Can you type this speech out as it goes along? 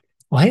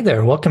Well, hey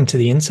there. Welcome to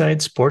the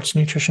Inside Sports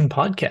Nutrition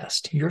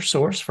Podcast, your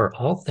source for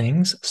all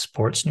things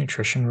sports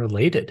nutrition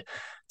related.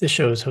 This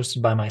show is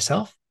hosted by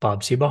myself,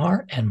 Bob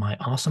Siebehar, and my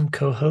awesome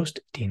co-host,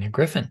 Dina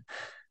Griffin.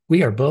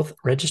 We are both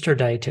registered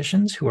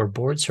dietitians who are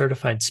board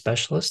certified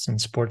specialists in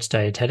sports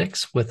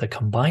dietetics with a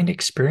combined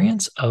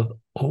experience of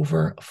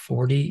over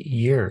 40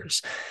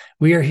 years.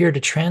 We are here to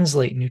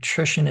translate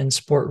nutrition and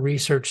sport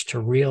research to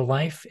real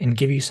life and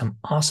give you some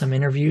awesome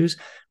interviews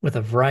with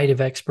a variety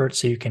of experts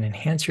so you can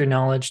enhance your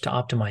knowledge to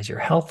optimize your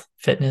health,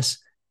 fitness,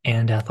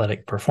 and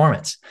athletic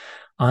performance.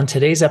 On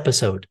today's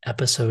episode,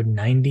 episode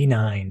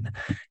 99,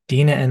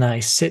 Dina and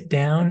I sit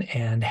down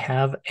and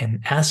have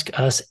an Ask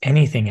Us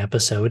Anything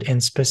episode.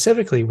 And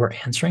specifically, we're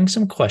answering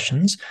some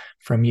questions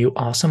from you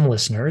awesome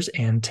listeners.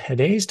 And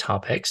today's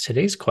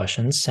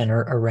questions center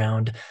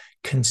around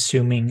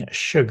consuming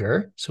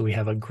sugar. So we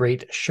have a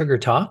great sugar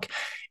talk.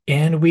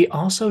 And we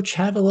also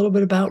chat a little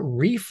bit about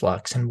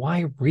reflux and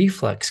why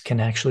reflux can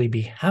actually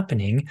be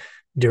happening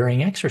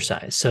during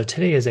exercise. So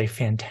today is a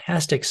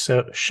fantastic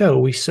show.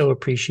 We so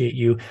appreciate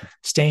you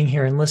staying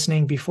here and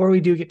listening. Before we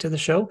do get to the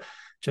show,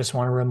 just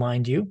want to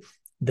remind you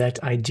that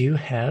I do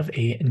have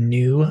a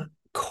new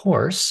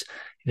course.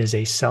 It is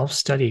a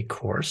self-study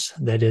course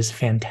that is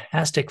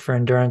fantastic for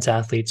endurance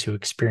athletes who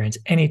experience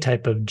any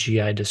type of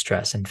GI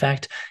distress. In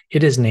fact,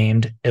 it is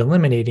named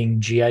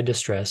Eliminating GI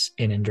Distress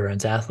in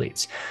Endurance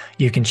Athletes.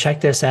 You can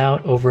check this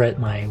out over at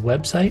my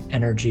website,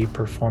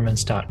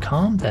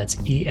 energyperformance.com. That's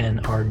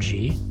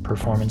ENRG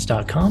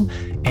performance.com,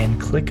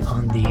 and click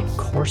on the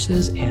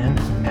courses and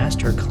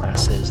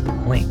masterclasses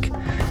link.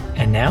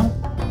 And now,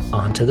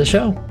 on to the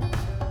show.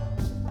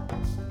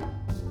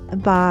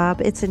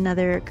 Bob, it's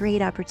another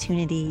great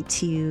opportunity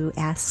to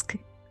ask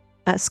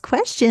us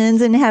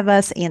questions and have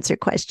us answer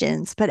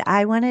questions. But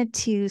I wanted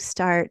to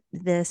start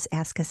this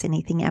Ask Us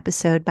Anything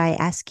episode by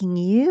asking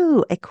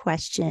you a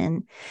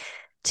question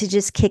to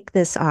just kick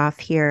this off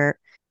here.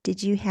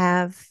 Did you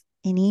have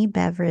any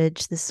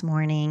beverage this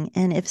morning?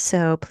 And if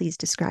so, please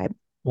describe.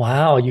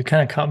 Wow, you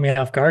kind of caught me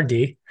off guard,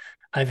 Dee.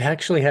 I've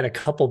actually had a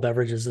couple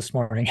beverages this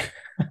morning.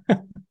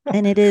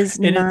 And it is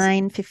And it's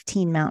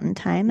 9:15 Mountain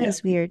Time yeah,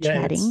 as we are yeah,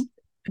 chatting.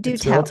 Do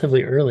it's tell.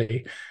 relatively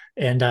early.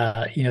 And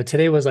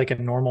today was like a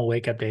normal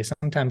wake up day.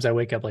 Sometimes I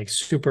wake up like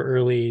super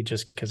early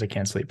just because I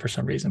can't sleep for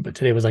some reason, but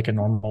today was like a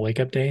normal wake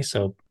up day.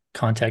 So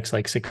context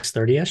like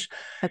 6:30ish.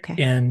 Okay.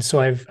 And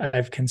so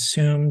I've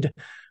consumed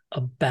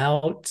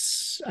I'd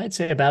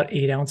say about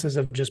 8 ounces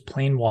of just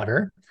plain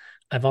water.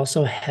 I've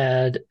also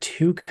had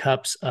 2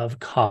 cups of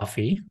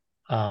coffee,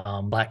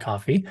 black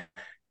coffee.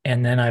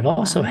 And then I've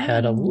also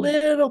had a Wow.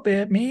 little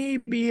bit,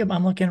 maybe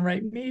I'm looking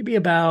right, maybe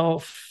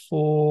about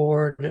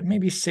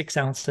 6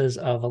 ounces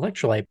of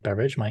electrolyte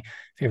beverage, my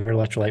favorite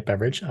electrolyte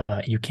beverage.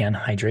 You can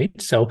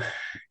hydrate. So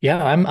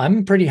yeah,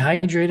 I'm pretty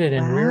hydrated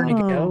and rearing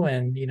to go. Wow.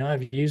 And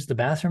I've used the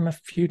bathroom a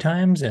few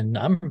times and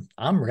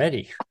I'm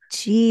ready.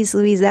 Geez,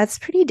 Louise, that's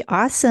pretty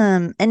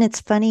awesome. And it's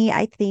funny,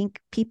 I think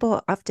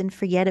people often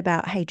forget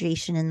about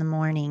hydration in the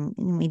morning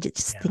and we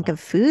just think Yeah. of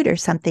food or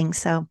something.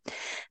 So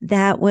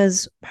that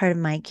was part of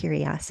my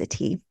curiosity. So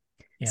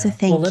Yeah. Well,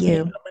 thank I'm you.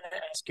 going to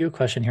ask you a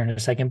question here in a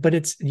second, but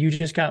you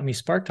just got me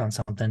sparked on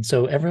something.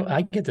 So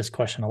I get this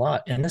question a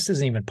lot, and this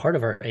isn't even part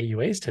of our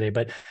AUAs today,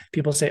 but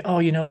people say, oh,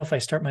 if I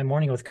start my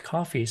morning with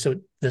coffee. So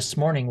this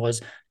morning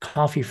was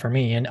coffee for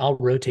me, and I'll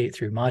rotate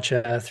through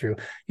matcha, through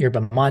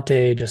yerba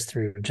mate,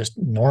 through just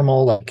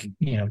normal, like,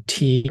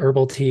 tea,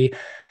 herbal tea.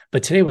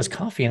 But today was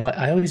coffee. And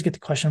I always get the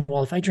question,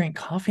 well, if I drink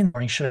coffee in the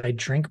morning, should I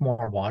drink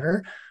more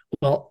water?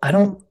 Well, I Mm,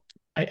 don't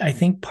I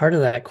think part of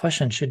that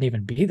question shouldn't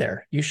even be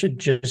there. You should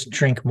just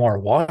drink more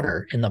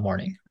water in the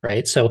morning,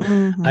 right? So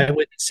mhm. I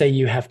wouldn't say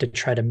you have to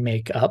try to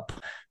make up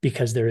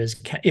because there is,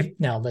 if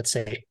now let's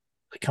say,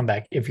 come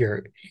back, if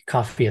your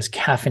coffee is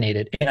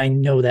caffeinated, and I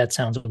know that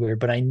sounds weird,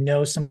 but I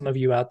know some of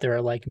you out there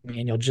are like me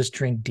and you'll just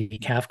drink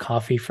decaf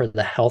coffee for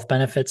the health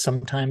benefits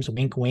sometimes,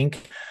 wink,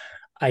 wink.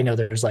 I know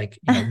there's like,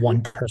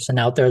 one person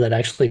out there that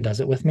actually does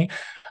it with me.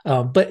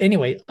 But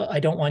anyway, I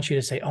don't want you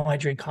to say, oh, I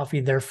drink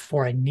coffee,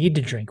 therefore I need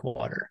to drink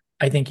water.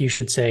 I think you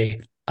should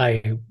say,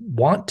 I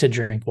want to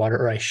drink water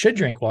or I should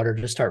drink water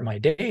to start my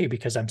day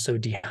because I'm so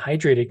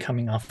dehydrated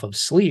coming off of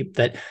sleep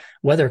that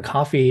whether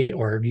coffee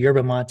or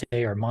yerba mate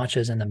or matcha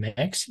is in the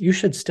mix, you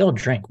should still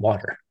drink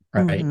water,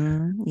 right?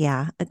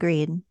 Yeah,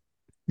 agreed.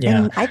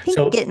 Yeah. And I think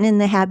So getting in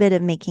the habit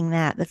of making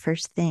that the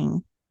first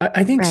thing,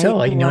 I think right? so,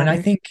 The and I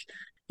water. think,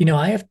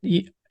 I have,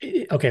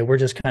 okay, we're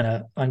just kind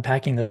of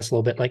unpacking this a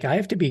little bit. Like I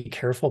have to be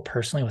careful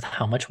personally with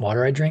how much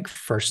water I drink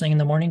first thing in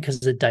the morning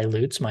because it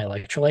dilutes my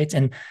electrolytes.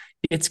 And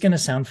it's going to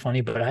sound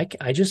funny, but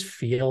I just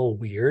feel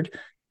weird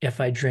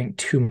if I drink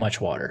too much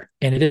water.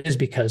 And it is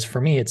because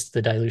for me, it's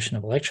the dilution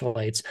of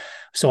electrolytes.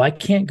 So I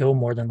can't go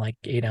more than like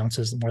 8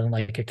 ounces, more than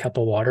like a cup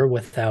of water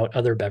without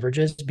other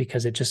beverages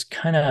because it just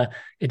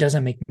it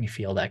doesn't make me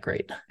feel that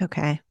great.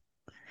 Okay.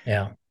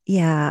 Yeah.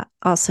 Yeah.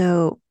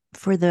 Also,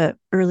 for the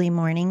early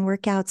morning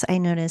workouts, I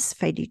notice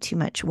if I do too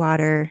much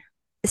water,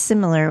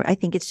 similar, I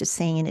think it's just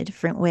saying in a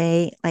different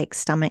way, like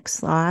stomach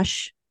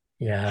slosh.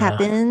 Yeah.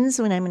 happens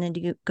when I'm going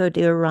to go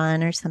do a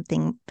run or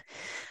something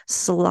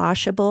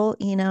sloshable,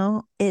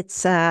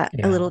 it's a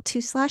Yeah. little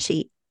too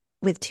sloshy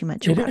with too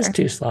much It is water.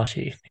 too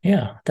sloshy.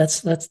 Yeah.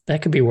 That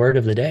could be word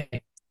of the day.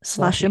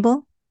 Sloshy.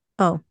 Sloshable?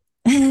 Oh.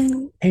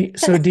 Hey,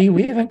 so Dee,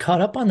 we haven't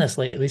caught up on this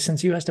lately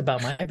since you asked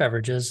about my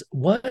beverages.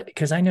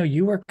 Because I know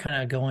you were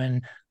kind of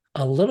going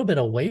a little bit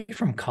away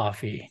from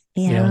coffee,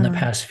 in the Yeah.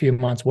 past few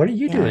months. What are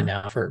you doing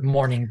Yeah. now for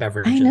morning I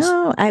beverages?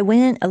 know. I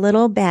went a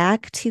little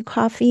back to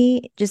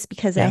coffee just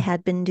because I Yeah.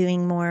 had been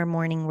doing more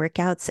morning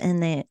workouts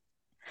and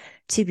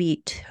to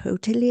be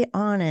totally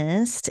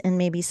honest and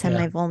maybe Yeah.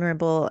 semi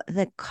vulnerable,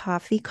 the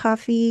coffee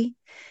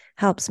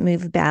helps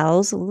move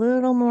bowels a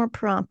little more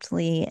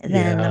promptly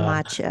than the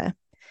Yeah. matcha.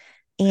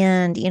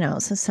 And,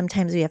 so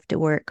sometimes we have to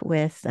work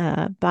with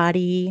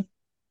body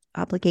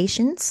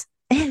obligations.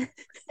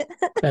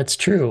 That's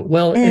true.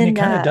 Well, and it and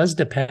kind of does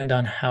depend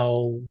on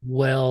how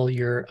well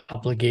your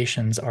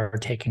obligations are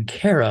taken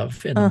care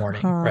of in the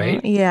morning,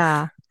 right?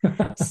 yeah.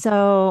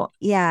 So,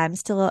 yeah, I'm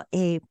still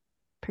a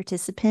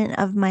participant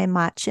of my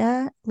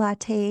matcha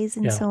lattes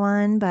and Yeah. so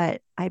on,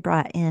 but I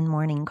brought in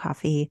morning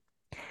coffee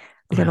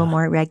a little Yeah.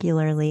 more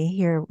regularly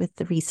here with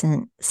the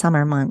recent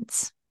summer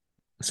months.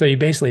 So you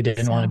basically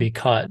didn't want to So, be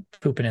caught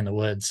pooping in the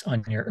woods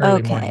on your early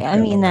okay. morning I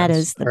mean, that donuts,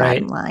 is the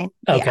bottom right? line.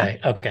 Yeah. Okay.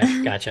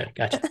 Okay. Gotcha.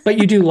 Gotcha. But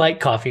you do like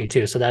coffee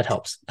too, so that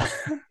helps.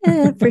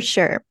 For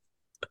sure.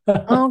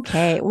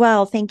 Okay.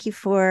 Well, thank you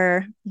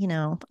for,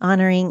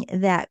 honoring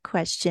that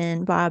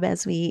question, Bob.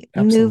 As we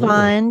move Absolutely.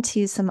 on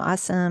to some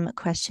awesome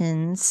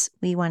questions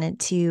we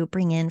wanted to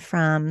bring in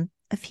from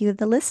a few of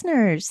the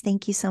listeners.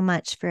 Thank you so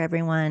much for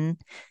everyone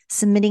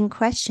submitting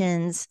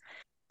questions.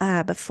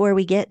 Before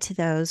we get to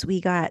those, we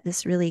got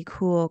this really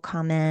cool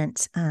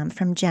comment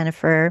from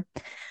Jennifer.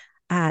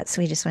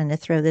 So we just wanted to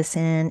throw this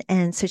in.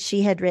 And so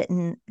she had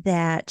written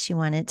that she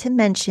wanted to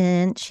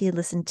mention she had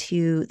listened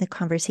to the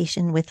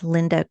conversation with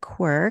Linda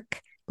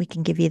Quirk. We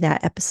can give you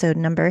that episode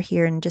number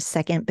here in just a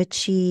second, but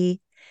she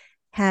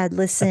had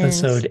listened.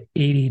 Episode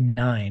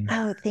 89.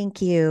 Oh,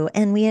 thank you.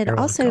 And we had You're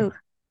also welcome.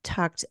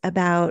 talked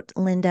about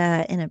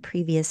Linda in a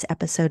previous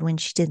episode when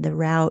she did the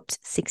Route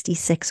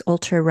 66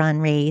 Ultra Run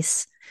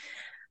race.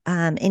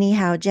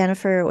 Anyhow,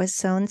 Jennifer was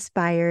so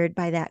inspired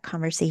by that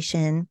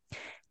conversation.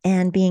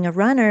 And being a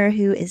runner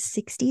who is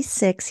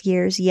 66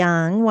 years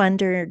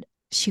young,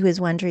 she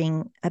was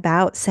wondering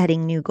about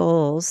setting new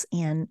goals.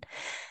 And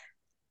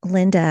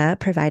Linda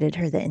provided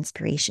her the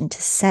inspiration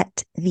to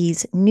set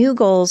these new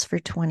goals for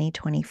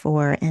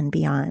 2024 and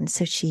beyond.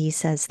 So she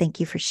says, thank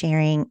you for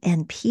sharing.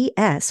 And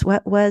P.S.,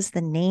 what was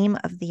the name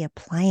of the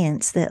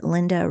appliance that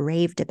Linda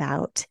raved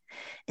about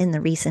in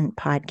the recent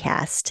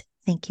podcast?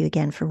 Thank you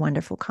again for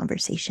wonderful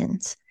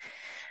conversations.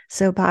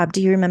 So, Bob,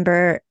 do you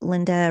remember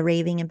Linda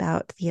raving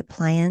about the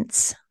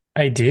appliance?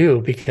 I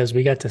do because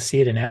we got to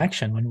see it in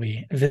action when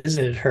we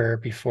visited her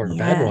before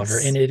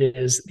Badwater, and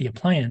Yes. the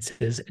appliance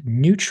is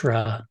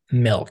Nutra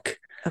Milk.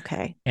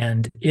 Okay.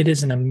 And it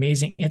is an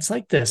amazing, it's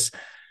like this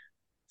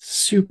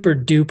super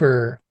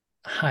duper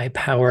high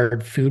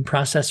powered food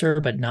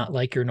processor, but not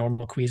like your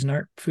normal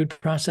Cuisinart food Uh,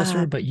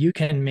 processor. But you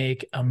can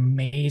make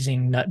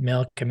amazing nut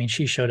milk. I mean,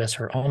 she showed us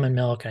her almond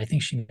milk. I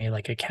think she made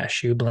like a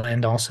cashew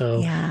blend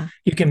also. yeah.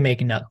 You can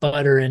make nut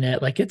butter in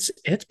it. Like it's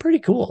pretty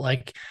cool.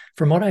 Like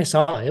from what I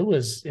saw,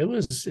 it's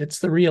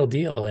the real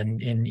deal.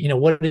 And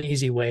what an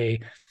easy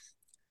way.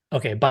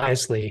 Okay,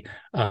 biasly,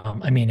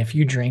 I mean, if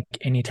you drink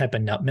any type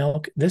of nut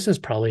milk, this is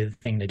probably the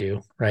thing to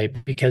do, right?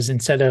 Because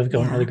instead of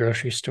going to the Yeah.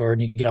 grocery store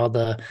and you get all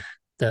the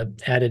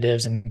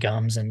additives and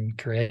gums and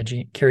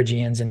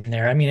carrageenans in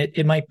there, I mean,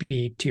 it might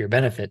be to your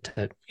benefit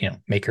to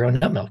make your own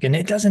nut milk, and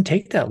it doesn't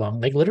take that long.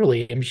 Like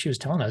literally, I mean, she was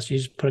telling us, you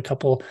just put a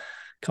couple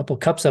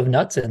cups of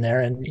nuts in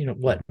there, and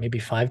maybe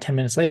 5-10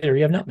 minutes later,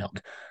 you have nut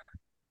milk.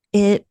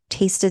 It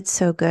tasted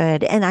so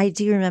good. And I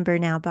do remember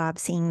now, Bob,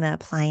 seeing the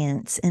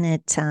appliance and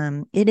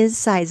it is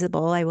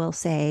sizable, I will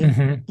say,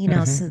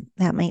 so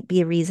that might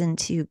be a reason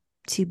to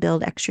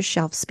build extra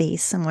shelf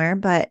space somewhere,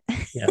 but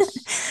Yes.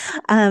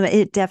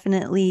 it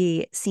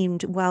definitely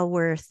seemed well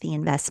worth the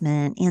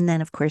investment. And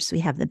then of course we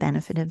have the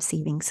benefit of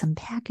saving some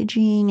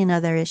packaging and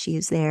other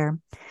issues there.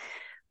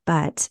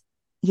 But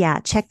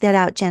yeah, check that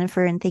out,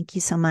 Jennifer. And thank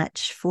you so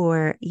much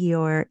for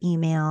your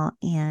email.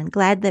 And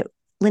glad that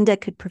Linda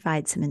could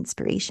provide some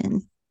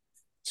inspiration.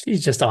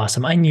 She's just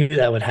awesome. I knew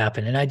that would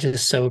happen. And I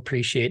just so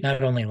appreciate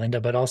not only Linda,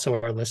 but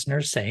also our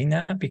listeners saying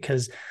that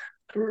because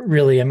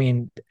really, I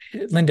mean,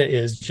 Linda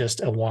is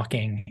just a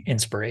walking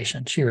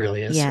inspiration. She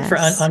really is for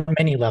Yes. on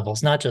many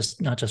levels, not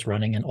just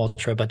running an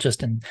ultra, but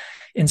just an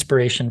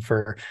inspiration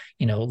for,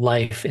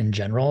 life in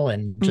general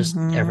and just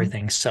Mm-hmm.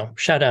 everything. So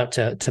shout out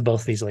to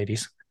both these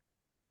ladies.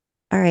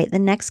 All right. The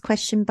next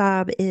question,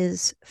 Bob,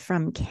 is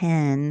from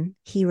Ken.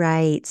 He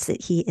writes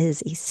that he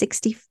is a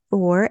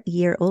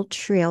 64-year-old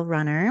trail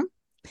runner.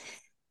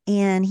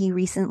 And he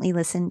recently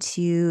listened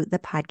to the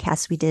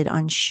podcast we did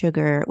on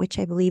sugar, which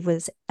I believe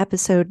was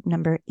episode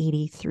number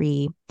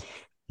 83.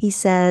 He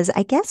says,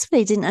 I guess what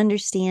I didn't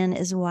understand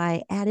is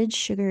why added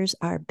sugars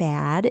are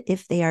bad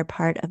if they are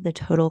part of the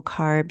total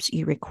carbs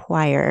you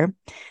require.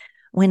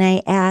 When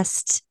I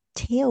asked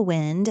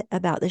Tailwind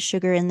about the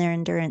sugar in their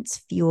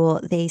endurance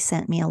fuel, they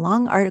sent me a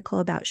long article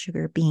about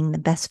sugar being the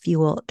best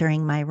fuel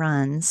during my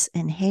runs.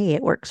 And hey,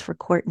 it works for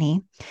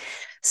Courtney.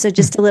 So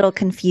just a little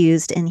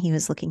confused, and he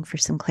was looking for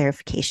some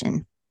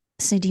clarification.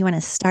 So do you want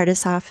to start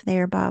us off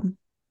there, Bob?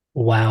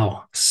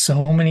 Wow,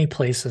 so many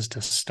places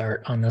to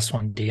start on this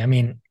one, Dee. I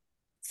mean,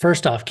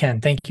 first off,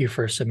 Ken, thank you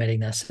for submitting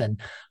this. And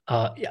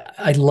yeah,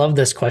 I love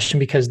this question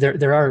because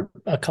there are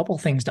a couple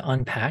things to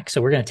unpack.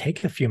 So we're going to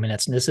take a few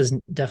minutes, and this is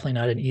definitely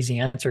not an easy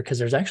answer because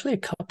there's actually a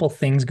couple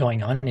things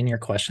going on in your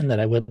question that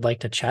I would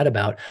like to chat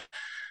about.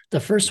 The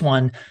first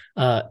one,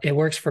 it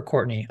works for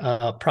Courtney.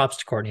 Props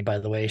to Courtney, by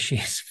the way.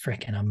 She's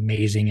freaking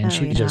amazing. And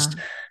Oh,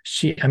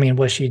 yeah. I mean,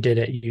 what she did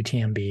at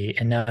UTMB,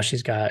 and now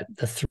she's got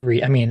the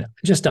three. I mean,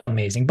 just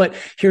amazing. But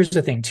here's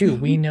the thing, too.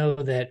 We know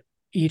that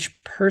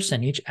each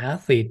person, each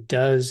athlete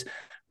does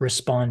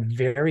respond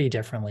very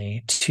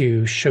differently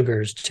to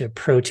sugars, to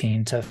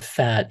protein, to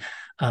fat,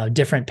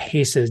 different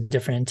paces,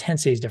 different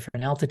intensities,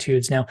 different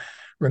altitudes. Now,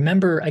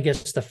 remember, I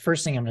guess the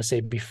first thing I'm going to say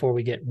before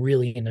we get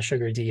really into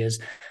sugar, D, is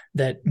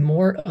that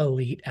more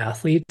elite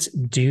athletes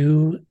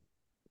do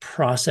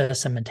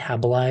process and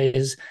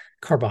metabolize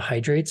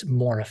carbohydrates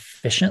more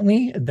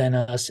efficiently than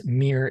us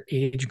mere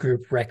age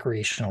group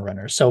recreational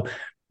runners. So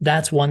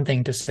that's one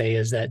thing to say,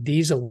 is that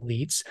these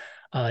elites,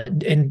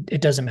 and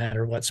it doesn't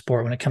matter what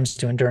sport, when it comes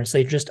to endurance,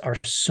 they just are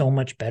so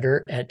much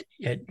better at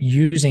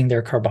using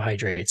their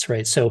carbohydrates,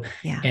 right? So,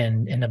 Yeah.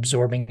 and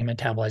absorbing and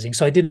metabolizing.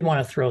 So I did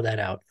want to throw that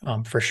out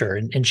for sure.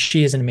 And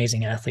she is an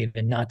amazing athlete,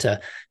 and not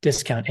to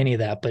discount any of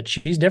that, but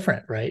she's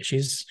different, right?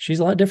 She's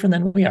a lot different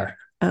than we are.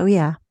 Oh,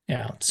 yeah.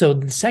 Yeah. So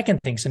the second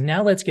thing, so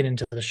now let's get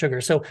into the sugar.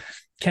 So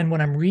Ken,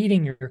 when I'm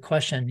reading your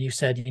question, you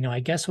said, I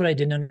guess what I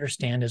didn't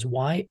understand is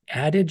why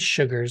added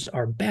sugars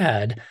are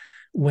bad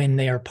when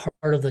they are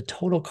part of the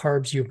total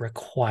carbs you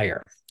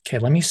require. Okay,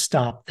 let me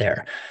stop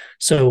there.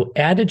 So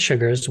added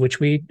sugars, which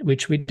we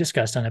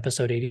discussed on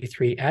episode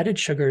 83, added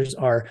sugars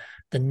are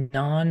the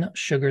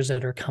non-sugars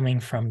that are coming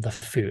from the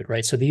food,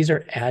 right? So these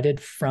are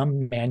added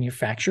from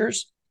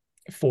manufacturers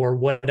for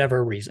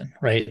whatever reason,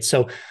 right?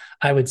 So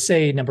I would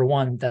say number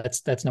one,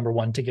 that's number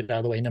one to get out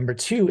of the way. Number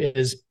two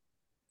is,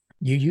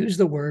 you use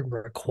the word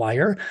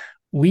require.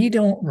 We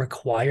don't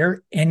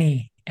require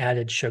any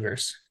added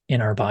sugars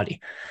in our body.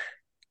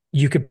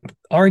 You could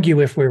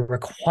argue if we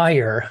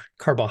require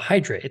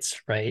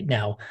carbohydrates, right?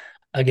 Now,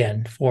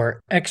 again,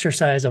 for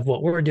exercise of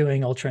what we're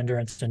doing, ultra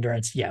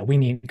endurance, yeah, we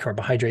need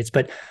carbohydrates.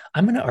 But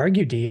I'm going to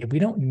argue, Dee, we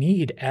don't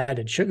need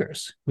added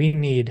sugars. We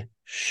need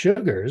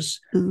sugars,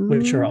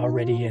 which are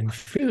already Ooh, in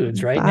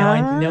foods, right?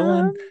 Now,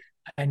 Bob,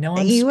 I know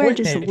I'm you are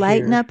splitting just it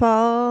lighting here. up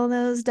all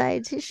those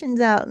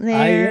dietitians out I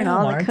there and am,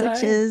 all the aren't I?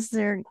 coaches.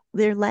 They're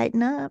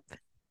lighting up.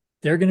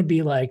 They're going to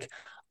be like,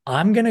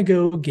 I'm going to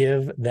go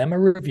give them a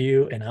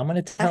review and I'm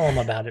going to tell them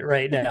about it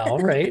right now,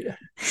 right?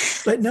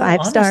 But no,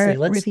 honestly, 5-star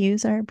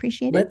reviews are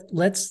appreciated.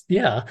 let's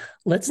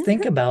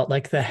think about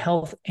like the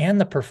health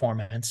and the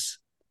performance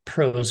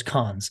pros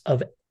cons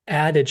of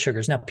added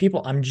sugars. Now,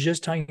 people, I'm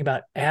just talking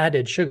about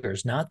added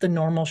sugars, not the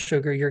normal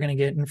sugar you're going to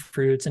get in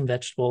fruits and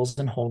vegetables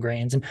and whole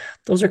grains. And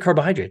those are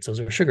carbohydrates, those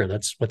are sugar.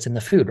 That's what's in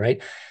the food,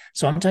 right?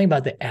 So I'm talking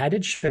about the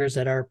added sugars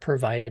that are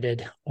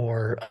provided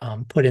or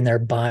put in there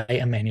by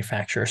a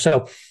manufacturer.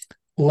 So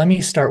let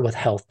me start with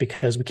health,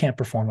 because we can't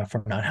perform if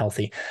we're not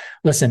healthy.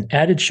 Listen,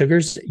 added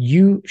sugars,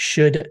 you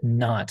should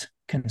not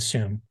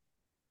consume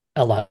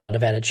a lot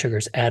of added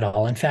sugars at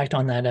all. In fact,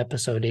 on that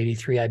episode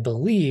 83, I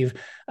believe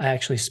I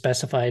actually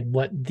specified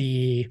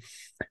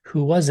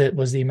who was it?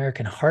 Was the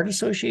American Heart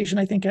Association,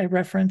 I think I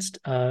referenced,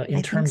 I in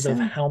think terms of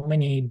so. how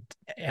many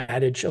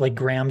like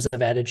grams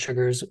of added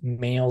sugars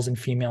males and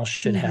females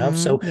should have.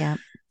 So Yeah.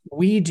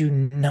 we do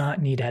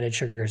not need added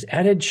sugars.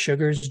 Added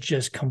sugars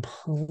just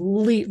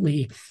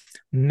completely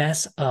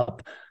mess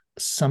up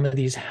some of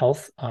these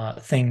health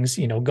things,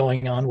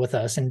 going on with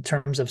us in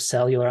terms of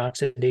cellular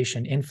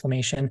oxidation,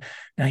 inflammation.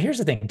 Now, here's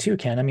the thing too,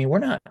 Ken. I mean, we're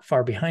not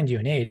far behind you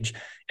in age.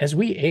 As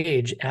we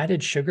age,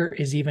 added sugar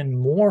is even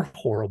more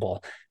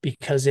horrible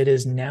because it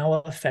is now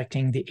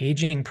affecting the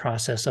aging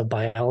process of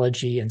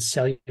biology and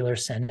cellular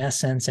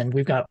senescence. And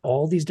we've got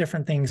all these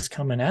different things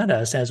coming at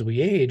us as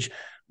we age.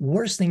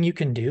 Worst thing you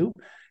can do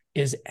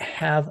is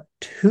have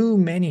too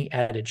many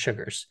added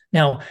sugars.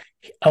 Now,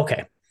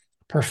 okay,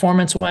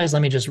 performance wise,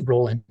 let me just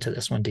roll into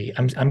this one, D.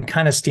 I'm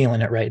kind of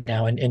stealing it right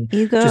now, and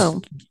You go.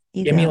 just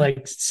You give me go.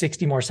 like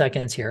 60 more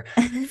seconds here.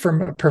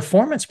 From a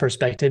performance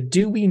perspective,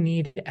 do we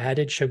need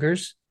added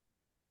sugars?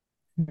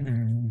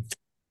 I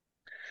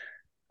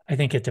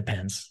think it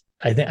depends.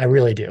 I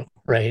really do,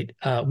 right?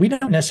 We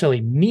don't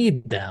necessarily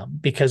need them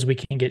because we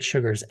can get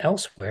sugars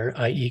elsewhere,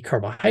 i.e.,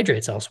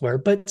 carbohydrates elsewhere.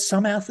 But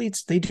some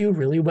athletes, they do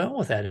really well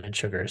with added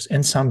sugars,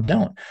 and some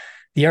don't.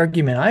 The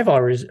argument I've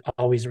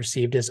always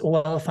received is,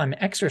 well, if I'm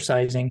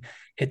exercising,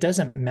 it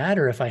doesn't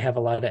matter if I have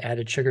a lot of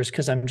added sugars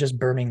because I'm just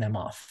burning them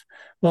off.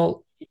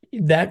 Well,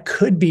 that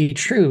could be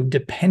true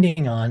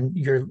depending on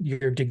your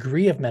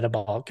degree of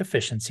metabolic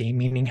efficiency,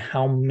 meaning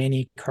how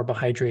many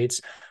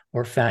carbohydrates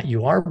or fat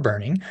you are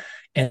burning.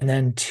 And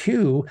then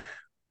two,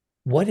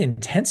 what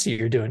intensity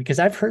you're doing. Because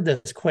I've heard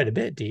this quite a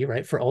bit, D,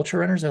 right? For ultra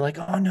runners, they're like,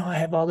 oh no, I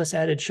have all this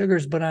added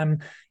sugars, but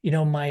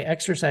my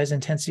exercise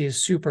intensity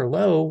is super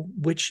low,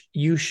 which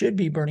you should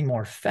be burning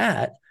more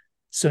fat.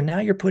 So now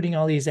you're putting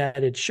all these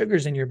added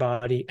sugars in your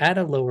body at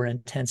a lower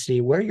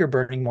intensity where you're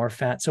burning more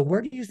fat. So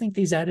where do you think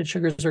these added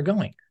sugars are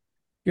going?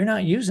 You're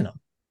not using them,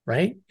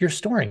 right? You're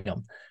storing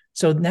them.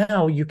 So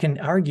now you can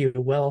argue,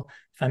 well,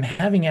 if I'm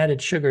having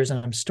added sugars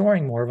and I'm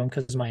storing more of them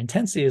because my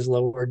intensity is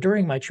lower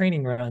during my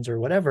training runs or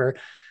whatever,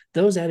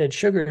 those added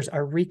sugars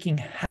are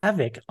wreaking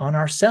havoc on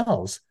our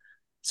cells.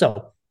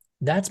 So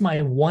that's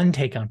my one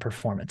take on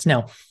performance.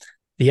 Now,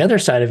 the other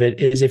side of it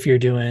is if you're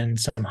doing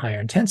some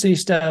higher intensity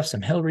stuff,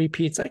 some hill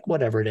repeats, like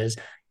whatever it is,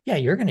 yeah,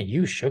 you're going to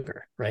use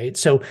sugar, right?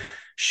 So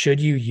should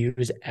you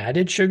use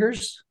added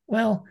sugars?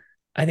 Well,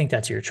 I think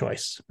that's your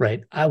choice,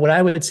 right? What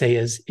I would say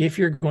is if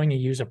you're going to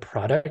use a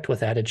product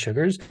with added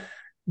sugars,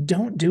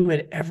 don't do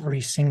it every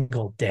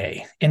single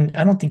day. And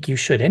I don't think you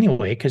should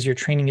anyway, because your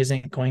training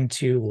isn't going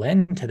to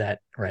lend to that,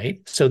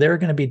 right? So there are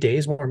going to be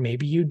days where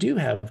maybe you do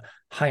have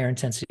higher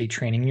intensity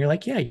training and you're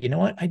like, yeah, you know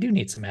what? I do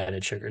need some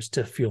added sugars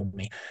to fuel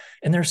me.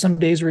 And there are some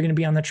days where you're going to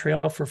be on the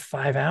trail for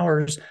 5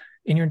 hours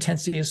and your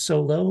intensity is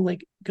so low,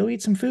 like go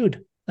eat some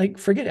food. Like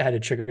forget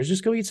added sugars,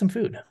 just go eat some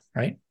food,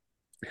 right?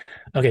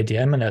 Okay, Dee,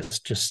 I'm going to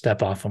just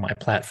step off of my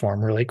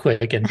platform really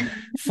quick and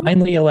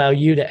finally allow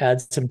you to add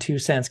some 2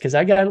 cents because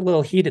I got a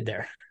little heated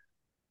there.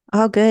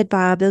 All good,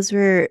 Bob. Those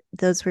were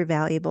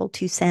valuable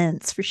 2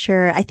 cents for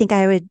sure. I think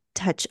I would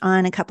touch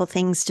on a couple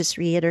things, just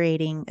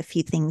reiterating a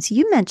few things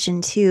you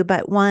mentioned too.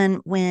 But one,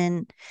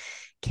 when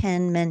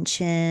Ken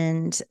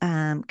mentioned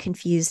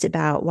confused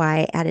about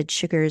why added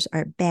sugars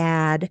are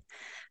bad,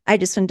 I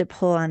just wanted to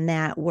pull on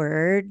that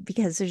word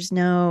because there's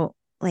no,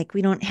 like,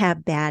 we don't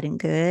have bad and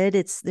good.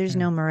 There's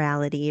no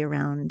morality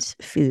around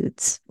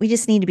foods. We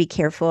just need to be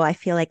careful. I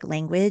feel like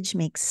language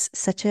makes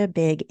such a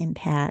big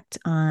impact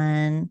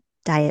on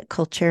diet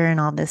culture and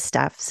all this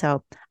stuff.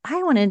 So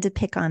I wanted to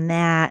pick on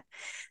that,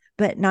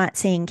 but not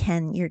saying,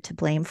 Ken, you're to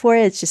blame for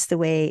it. It's just the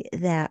way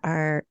that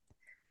our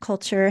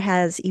culture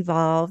has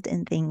evolved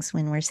and things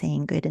when we're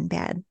saying good and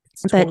bad.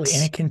 Totally. And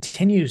But it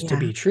continues to yeah,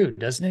 be true,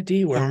 doesn't it,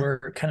 Dee, where yeah.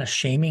 we're kind of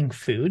shaming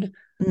food?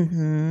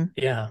 Mm-hmm.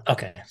 Yeah.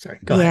 Okay. Sorry.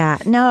 Go ahead.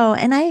 Yeah, no,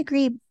 and I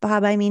agree,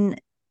 Bob. I mean,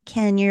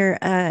 Ken, you're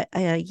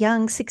a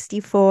young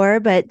 64,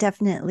 but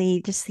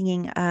definitely just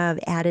thinking of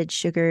added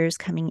sugars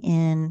coming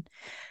in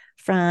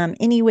from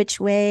any which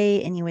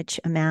way, any which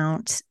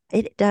amount,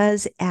 it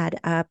does add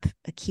up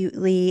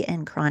acutely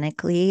and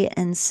chronically.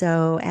 And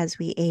so as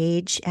we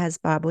age, as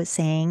Bob was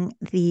saying,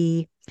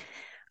 the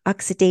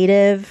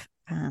oxidative,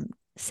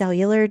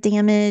 cellular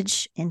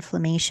damage,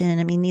 inflammation,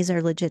 I mean, these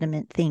are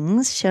legitimate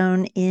things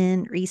shown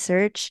in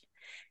research.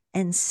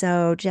 And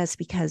so just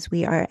because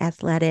we are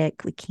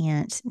athletic, we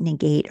can't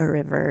negate or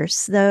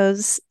reverse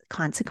those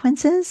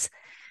consequences.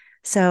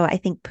 So I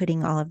think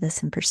putting all of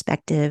this in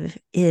perspective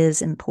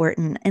is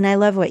important. And I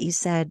love what you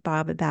said,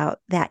 Bob, about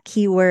that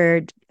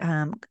keyword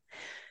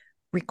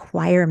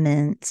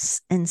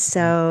requirements. And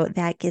so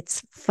that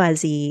gets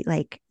fuzzy.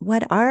 Like,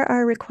 what are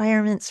our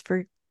requirements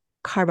for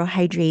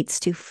carbohydrates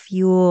to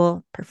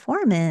fuel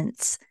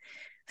performance,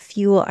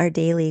 fuel our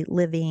daily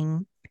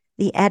living?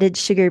 The added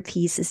sugar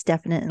piece is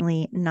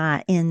definitely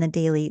not in the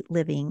daily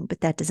living, but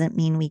that doesn't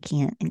mean we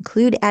can't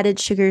include added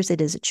sugars.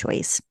 It is a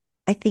choice.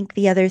 I think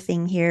the other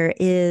thing here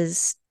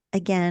is,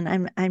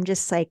 again, I'm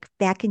just like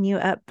backing you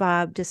up,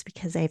 Bob, just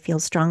because I feel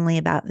strongly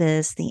about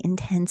this, the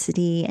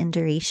intensity and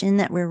duration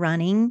that we're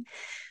running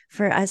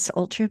for us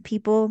ultra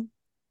people.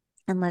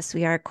 Unless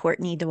we are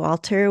Courtney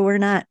Dauwalter, we're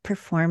not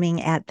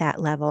performing at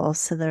that level.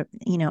 So the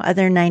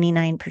other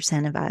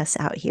 99% of us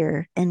out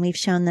here, and we've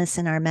shown this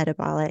in our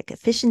metabolic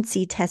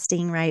efficiency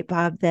testing, right,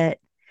 Bob, that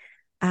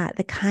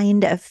the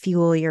kind of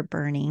fuel you're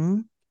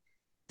burning,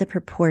 the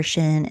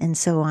proportion, and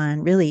so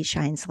on, really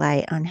shines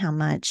light on how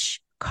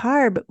much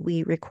carb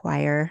we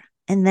require.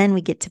 And then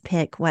we get to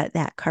pick what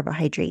that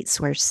carbohydrate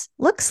source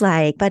looks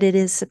like. But it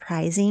is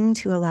surprising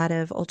to a lot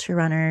of ultra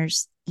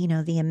runners,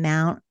 the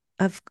amount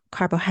of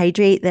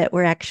carbohydrate that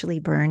we're actually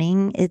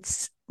burning.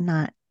 It's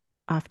not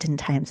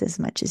oftentimes as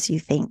much as you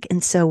think.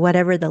 And so,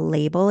 whatever the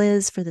label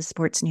is for the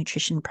sports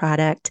nutrition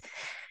product,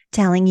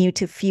 telling you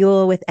to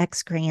fuel with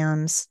X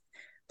grams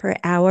per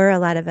hour, a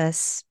lot of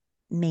us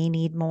may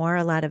need more.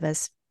 A lot of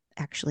us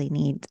actually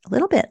need a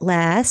little bit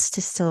less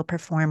to still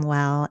perform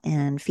well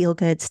and feel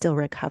good, still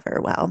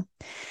recover well.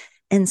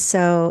 And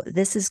so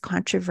this is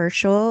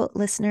controversial,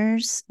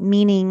 listeners,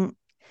 meaning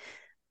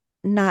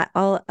not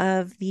all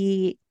of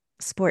the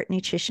sport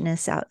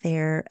nutritionists out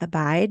there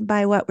abide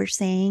by what we're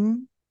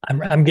saying.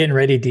 I'm getting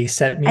ready to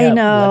set me I up. Let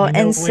know. me know And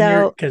when you're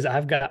so because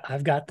I've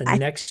got the I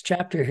next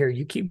chapter here.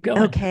 You keep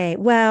going. okay.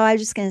 Well, I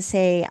was just going to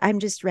say, I'm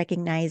just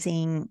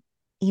recognizing,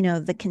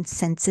 the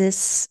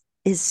consensus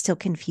is still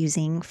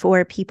confusing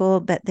for people,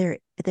 but there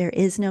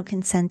is no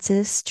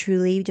consensus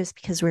truly, just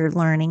because we're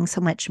learning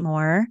so much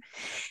more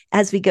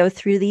as we go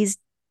through these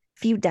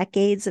few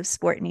decades of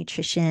sport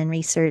nutrition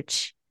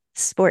research,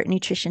 sport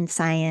nutrition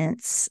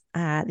science.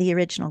 The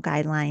original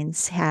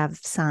guidelines have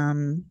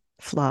some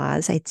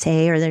flaws, I'd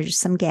say, or there's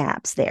some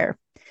gaps there.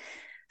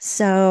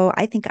 So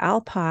I think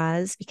I'll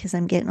pause because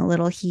I'm getting a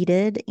little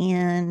heated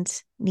and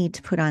need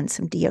to put on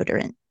some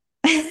deodorant.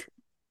 I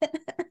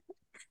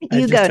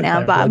You just go took now,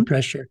 my blood Bob.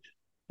 pressure.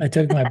 I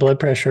took my blood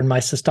pressure and my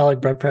systolic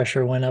blood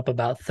pressure went up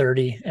about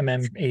 30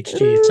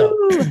 mmHg. So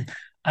Ooh.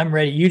 I'm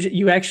ready.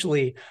 You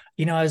actually,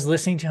 I was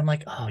listening to, I'm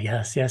like, oh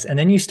yes, yes. And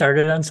then you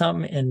started on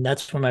something and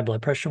that's when my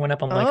blood pressure went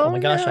up. I'm like, oh Oh my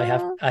gosh,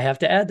 no. I have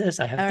to add this.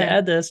 I have All to right.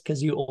 add this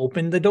because you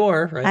opened the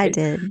door, I right?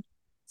 did.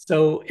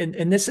 So,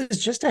 and this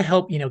is just to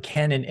help,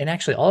 Ken and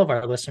actually all of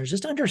our listeners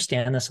just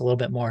understand this a little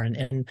bit more.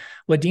 And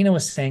what Dina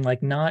was saying,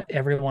 like not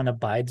everyone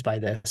abides by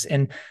this.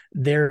 And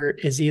there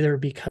is either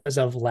because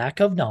of lack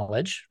of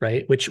knowledge,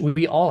 right? Which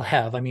we all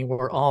have. I mean,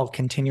 we're all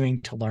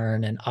continuing to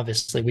learn. And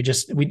obviously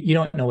you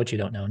don't know what you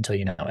don't know until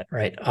you know it,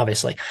 right?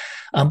 Obviously.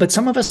 But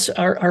some of us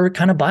are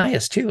kind of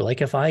biased too.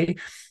 Like if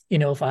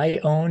I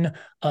own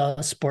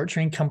a sport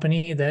drink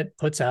company that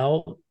puts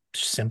out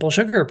simple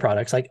sugar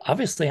products, like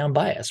obviously I'm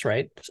biased,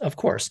 right? Of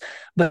course.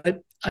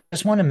 But I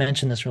just want to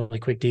mention this really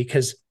quick, D,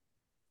 because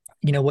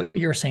what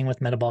you're saying with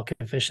metabolic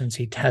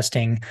efficiency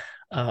testing,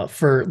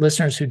 for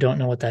listeners who don't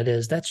know what that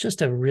is, that's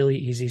just a really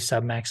easy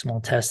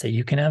submaximal test that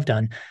you can have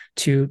done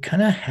to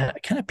kind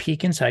of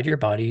peek inside your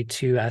body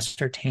to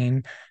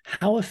ascertain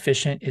how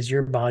efficient is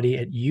your body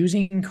at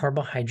using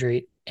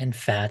carbohydrate and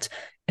fat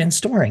and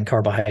storing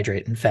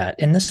carbohydrate and fat.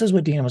 And this is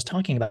what Dina was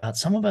talking about.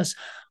 Some of us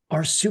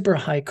are super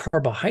high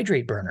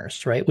carbohydrate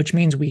burners, right? Which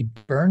means we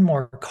burn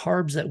more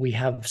carbs that we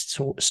have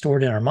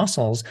stored in our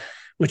muscles,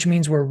 which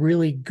means we're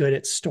really good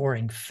at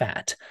storing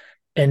fat.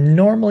 And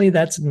normally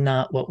that's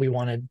not what we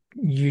want to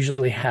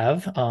usually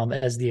have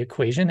as the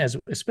equation,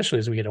 especially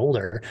as we get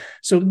older.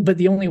 So, but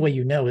the only way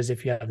is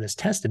if you have this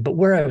tested. But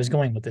where I was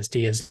going with this,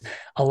 D, is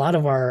a lot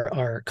of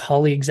our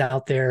colleagues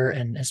out there,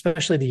 and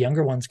especially the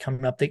younger ones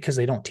coming up, because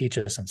they don't teach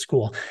us in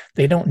school,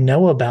 they don't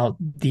know about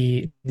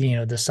the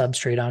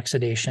substrate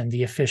oxidation,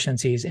 the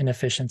efficiencies,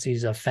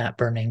 inefficiencies of fat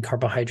burning,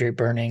 carbohydrate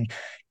burning.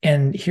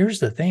 And here's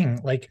the thing,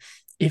 like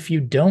if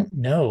you don't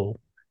know,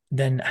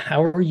 then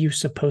how are you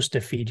supposed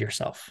to feed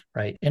yourself,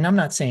 right? And I'm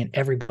not saying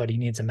everybody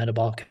needs a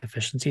metabolic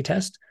efficiency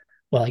test.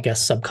 Well, I guess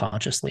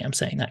subconsciously I'm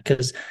saying that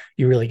because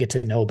you really get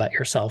to know about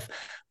yourself.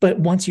 But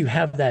once you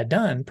have that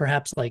done,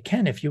 perhaps like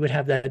Ken, if you would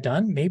have that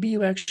done, maybe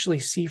you actually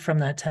see from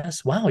that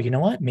test, wow, you know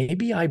what?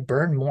 Maybe I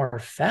burn more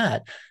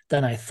fat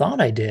than I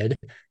thought I did.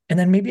 And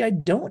then maybe I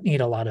don't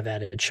need a lot of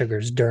added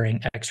sugars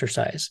during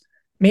exercise.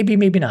 Maybe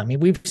not. I mean,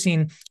 we've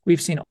seen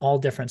all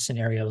different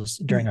scenarios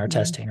during our Mhm.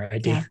 testing,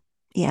 right, Yeah. Dee?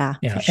 Yeah, for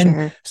Yeah. And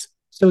sure.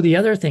 so the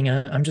other thing,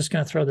 I'm just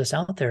going to throw this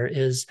out there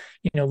is,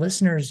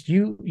 listeners,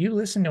 you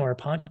listen to our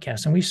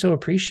podcast and we so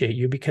appreciate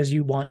you because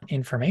you want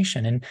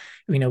information. And,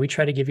 we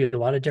try to give you a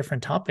lot of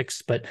different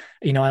topics, but,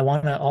 I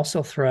want to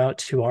also throw out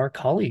to our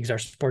colleagues, our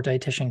sport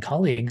dietitian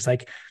colleagues,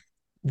 like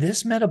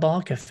this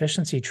metabolic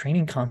efficiency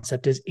training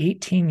concept is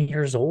 18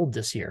 years old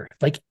this year.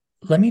 Like,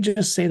 let me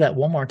just say that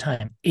one more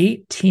time,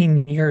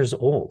 18 years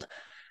old,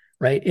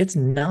 right? It's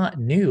not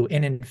new.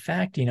 And in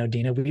fact, Dina,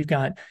 we've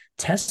got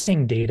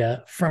testing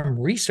data from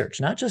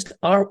research, not just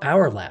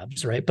our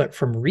labs, right? But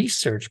from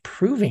research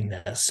proving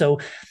this. So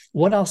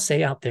what I'll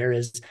say out there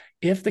is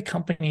if the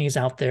companies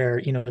out there,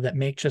 that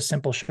make just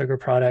simple sugar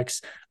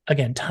products,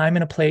 again, time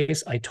and a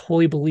place, I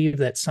totally believe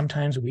that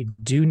sometimes we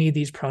do need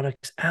these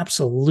products.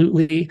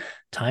 Absolutely,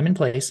 time and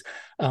place.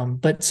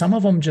 But some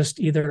of them just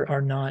either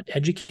are not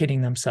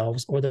educating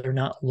themselves or they're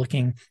not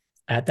looking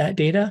at that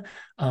data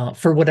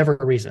for whatever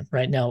reason.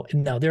 Right now,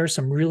 there are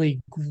some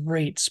really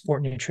great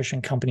sport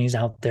nutrition companies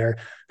out there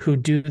who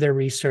do their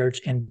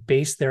research and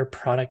base their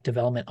product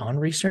development on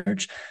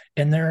research.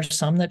 And there are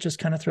some that just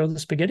kind of throw the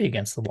spaghetti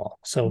against the wall.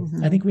 So I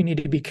Hmm. think we need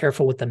to be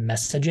careful with the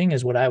messaging,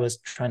 is what I was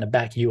trying to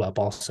back you up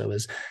also,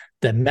 is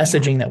the Yeah.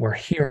 messaging that we're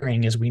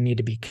hearing is we need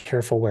to be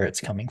careful where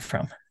it's coming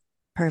from.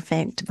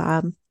 Perfect,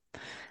 Bob.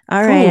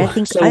 All right. I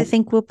Whew. think I So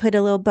think we'll put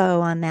a little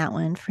bow on that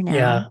one for now.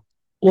 yeah.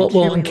 I'm sure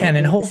Well, we and will Ken,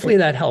 and revisit. hopefully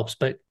that helps.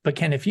 But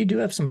Ken, if you do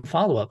have some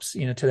follow-ups,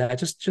 to that,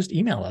 just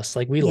email us.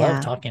 Like we love Yeah.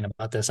 talking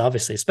about this,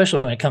 obviously,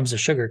 especially when it comes to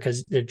sugar,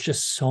 because there's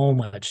just so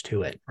much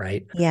to it,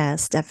 right?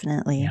 Yes,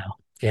 definitely. Yeah.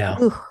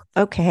 Yeah. Ooh,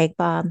 okay,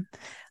 Bob.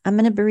 I'm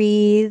gonna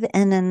breathe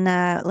and then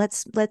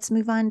let's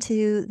move on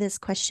to this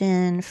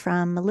question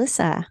from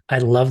Melissa. I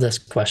love this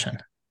question.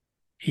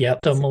 Yep.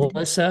 So So,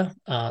 Melissa,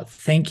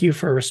 thank you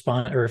for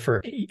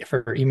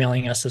for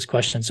emailing us this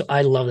question. So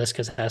I love this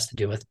because it has to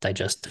do with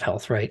digestive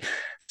health, right?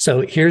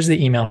 So here's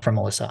the email from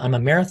Melissa. I'm a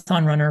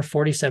marathon runner,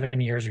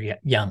 47 years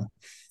young.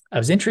 I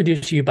was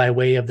introduced to you by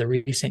way of the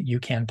recent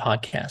UCAN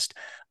podcast.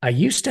 I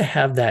used to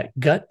have that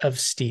gut of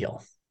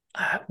steel.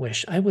 I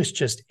wish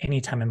just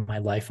any time in my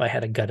life I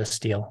had a gut of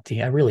steel.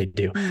 I really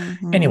do.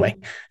 mhm. Anyway,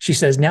 she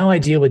says, now I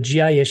deal with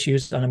GI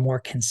issues on a more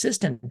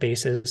consistent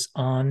basis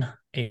on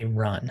a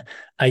run.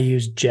 I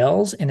use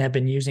gels and have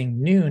been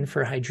using Noon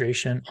for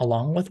hydration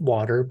along with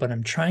water, but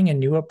I'm trying a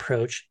new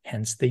approach,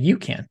 hence the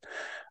UCAN.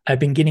 I've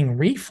been getting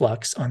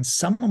reflux on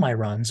some of my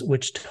runs,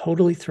 which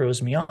totally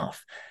throws me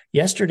off.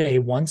 Yesterday,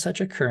 one such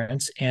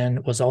occurrence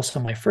and was also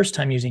my first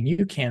time using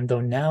UCAN,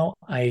 though now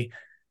I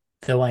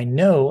though I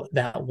know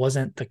that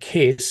wasn't the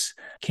case.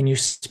 Can you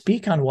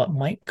speak on what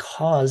might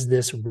cause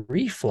this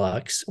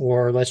reflux?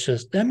 Or let's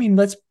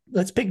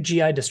pick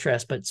GI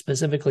distress, but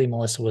specifically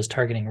Melissa was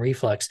targeting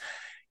reflux,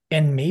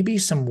 and maybe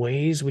some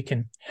ways we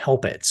can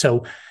help it.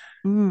 So,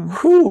 Mm,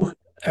 whew,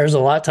 there's a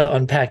lot to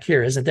unpack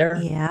here, isn't there?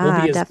 yeah,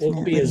 We'll be as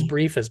definitely.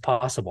 brief as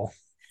possible.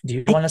 Do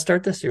you I want to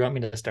start this? Or do you want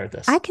me to start I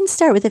this? can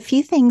start with a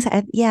few things.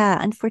 Yeah,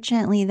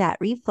 unfortunately, that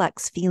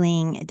reflux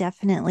feeling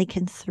definitely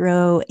can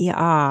throw you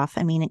off.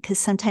 I mean, because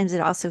sometimes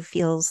it also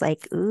feels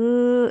like,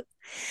 ooh,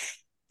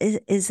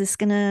 is this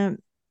gonna?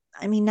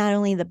 I mean, not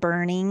only the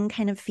burning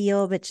kind of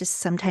feel, but just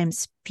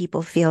sometimes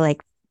people feel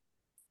like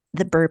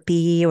the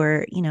burpee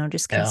or,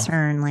 just Yeah.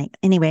 concern. Like,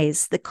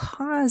 anyways, the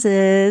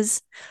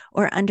causes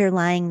or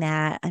underlying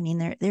that, I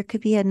mean, there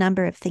could be a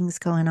number of things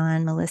going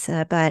on,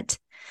 Melissa, but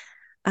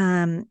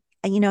um,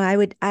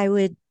 I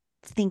would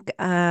think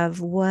of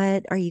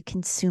what are you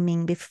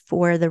consuming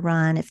before the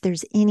run? If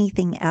there's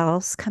anything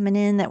else coming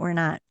in that we're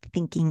not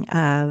thinking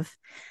of.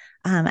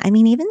 I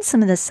mean, even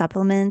some of the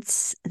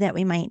supplements that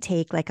we might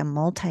take, like a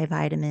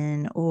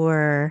multivitamin,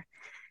 or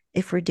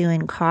if we're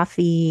doing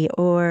coffee,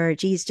 or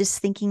geez, just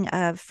thinking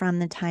of from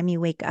the time you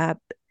wake up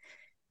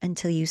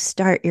until you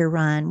start your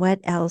run, what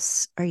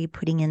else are you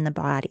putting in the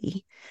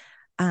body?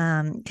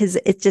 Because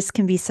it just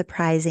can be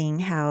surprising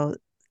how,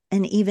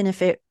 and even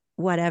if it,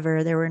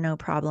 whatever, there were no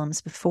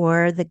problems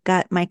before, the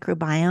gut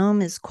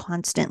microbiome is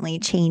constantly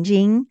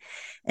changing.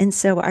 And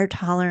so our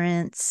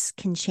tolerance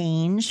can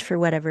change for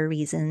whatever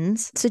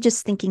reasons. So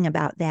just thinking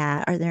about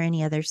that, are there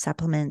any other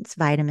supplements,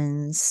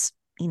 vitamins?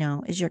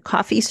 Is your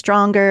coffee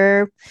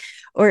stronger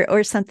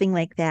or something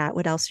like that?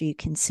 What else are you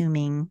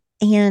consuming?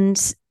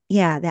 And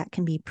yeah, that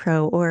can be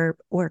pro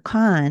or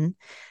con.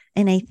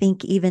 And I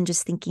think even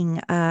just thinking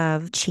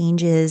of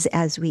changes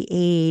as we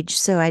age.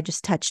 So I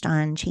just touched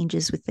on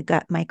changes with the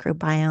gut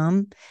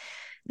microbiome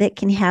that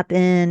can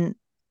happen,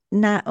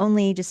 not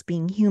only just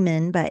being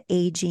human, but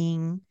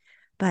aging,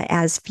 but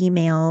as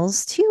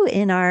females too,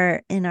 in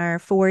our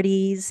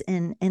 40s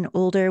and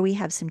older, we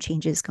have some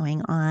changes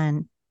going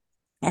on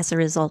as a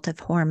result of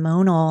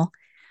hormonal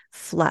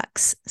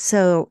flux.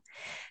 So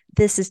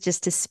this is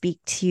just to speak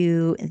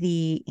to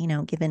the,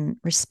 given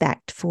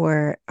respect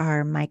for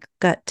our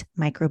gut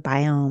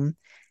microbiome.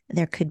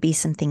 There could be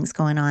some things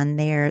going on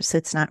there. So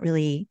it's not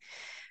really,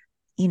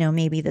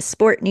 maybe the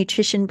sport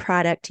nutrition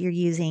product you're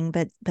using,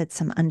 but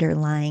some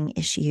underlying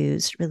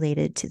issues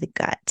related to the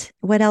gut.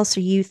 What else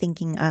are you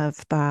thinking of,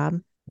 Bob?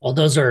 Well,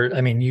 those are,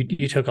 I mean, you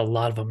took a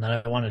lot of them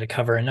that I wanted to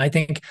cover. And I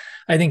think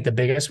the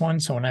biggest one,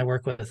 so when I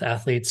work with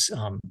athletes,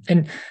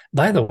 and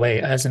by the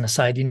way, as an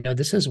aside,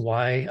 this is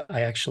why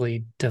I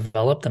actually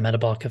developed the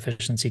metabolic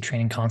efficiency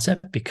training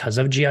concept because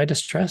of GI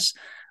distress.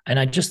 And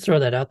I just throw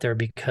that out there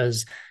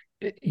because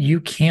you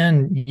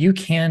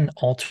can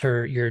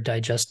alter your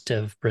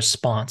digestive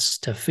response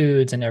to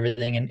foods and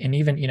everything. And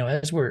even,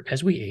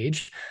 as we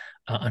age,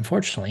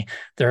 unfortunately,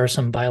 there are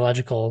some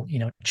biological,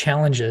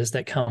 challenges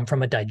that come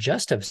from a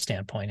digestive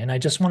standpoint. And I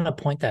just want to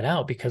point that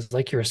out because,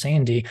 like you were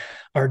saying, Dee,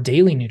 our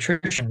daily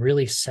nutrition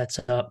really sets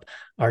up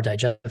our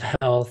digestive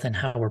health and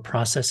how we're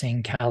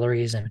processing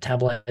calories and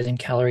metabolizing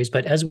calories.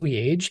 But as we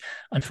age,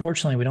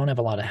 unfortunately, we don't have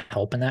a lot of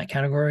help in that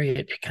category.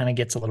 It kind of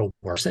gets a little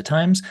worse at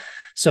times.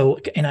 So,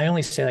 and I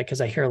only say that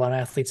because I hear a lot of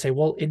athletes say,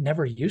 well, it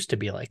never used to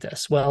be like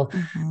this. Well,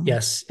 Mm-hmm.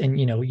 yes. And,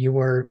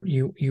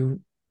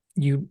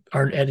 you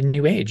are at a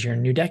new age, you're a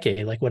new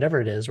decade, like whatever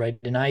it is, right?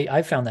 And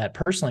I found that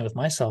personally with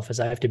myself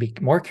as I have to be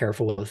more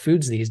careful with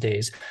foods these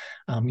days,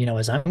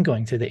 as I'm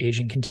going through the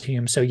aging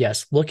continuum. So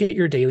yes, look at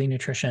your daily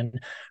nutrition.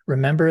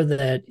 Remember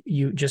that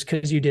you just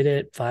because you did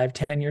it 5,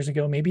 10 years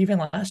ago, maybe even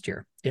last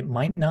year, it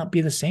might not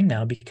be the same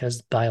now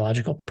because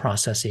biological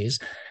processes.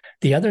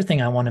 The other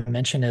thing I want to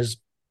mention is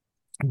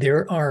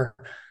there are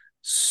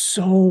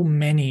so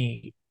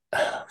many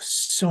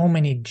so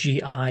many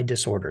GI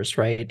disorders,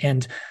 right?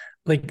 And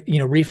like,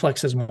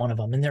 reflux is one of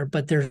them.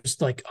 But there's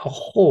like a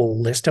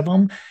whole list of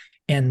them.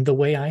 And the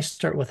way I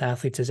start with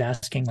athletes is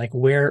asking like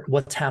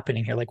what's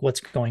happening here, like what's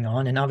going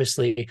on. And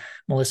obviously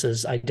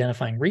Melissa's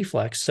identifying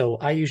reflux. So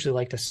I usually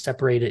like to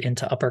separate it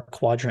into upper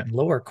quadrant and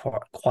lower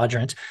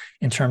quadrant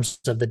in terms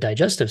of the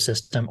digestive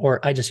system,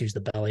 or I just use the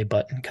belly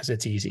button because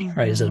it's easy,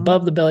 right? Is it Mm-hmm.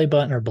 above the belly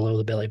button or below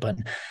the belly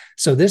button?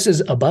 So this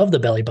is above the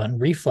belly button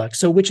reflux.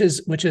 So which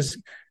is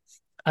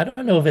I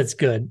don't know if it's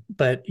good,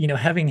 but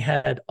having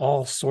had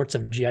all sorts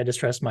of GI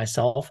distress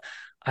myself,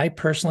 I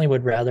personally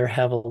would rather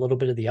have a little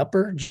bit of the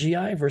upper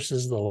GI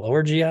versus the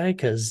lower GI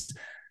because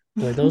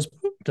boy,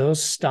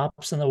 those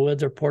stops in the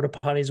woods or porta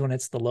potties when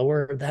it's the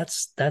lower,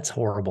 that's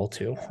horrible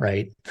too,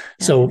 right?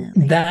 So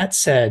Definitely. that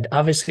said,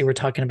 obviously we're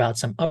talking about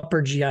some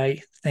upper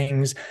GI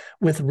things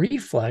with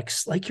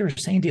reflux, like you were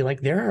saying, Dee,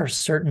 like there are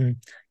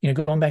certain,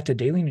 going back to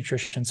daily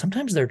nutrition,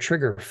 sometimes they're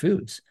trigger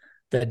foods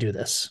that do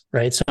this,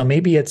 right? So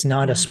maybe it's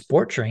not a Yeah.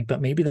 sport drink, but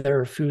maybe there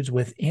are foods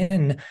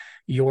within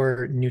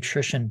your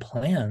nutrition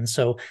plan.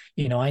 So,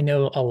 I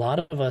know a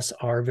lot of us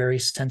are very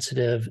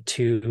sensitive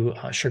to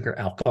sugar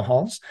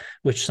alcohols,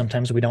 which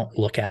sometimes we don't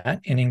look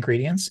at in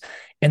ingredients.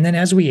 And then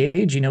as we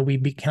age, we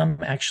become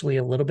actually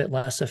a little bit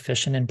less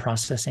efficient in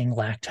processing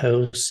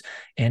lactose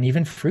and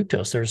even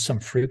fructose. There's some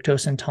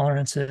fructose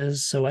intolerances.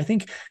 So I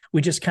think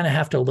we just kind of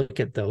have to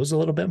look at those a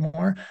little bit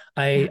more.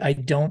 Yeah. I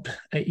don't,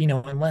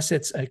 unless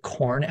it's a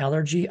corn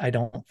allergy, I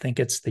don't think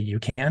it's the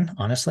UCAN,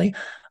 honestly.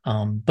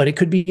 But it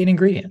could be an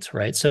ingredient,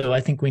 right? So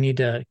I think we need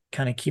to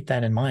kind of keep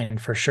that in mind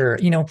for sure.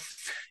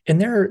 And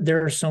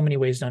there are so many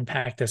ways to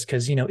unpack this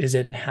because, is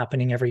it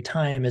happening every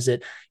time? Is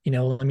it,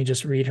 let me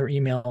just read her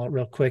email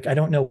real quick. I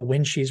don't know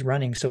when she's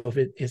running. So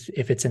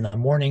if it's in the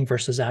morning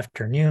versus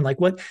afternoon, like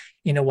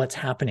what's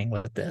happening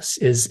with this?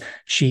 Is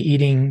she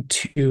eating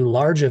too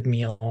large of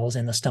meals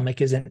and the stomach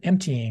isn't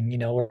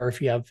emptying, or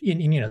if you have,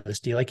 this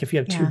deal, like if you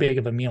have too Yeah. big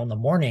of a meal in the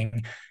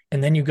morning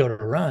and then you go to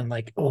run,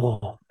 like,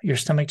 oh, your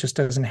stomach just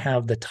doesn't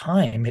have the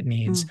time it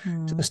needs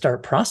Mm-hmm. to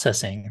start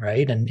processing,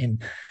 right?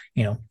 And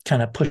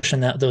kind of pushing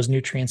those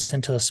nutrients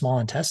into the small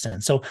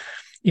intestine. So,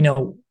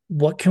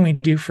 what can we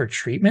do for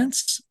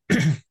treatments?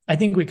 I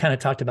think we kind of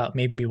talked about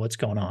maybe what's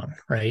going on,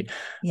 right?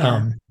 Yeah.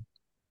 Um,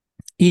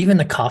 Even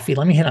the coffee,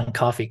 let me hit on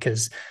coffee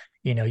because,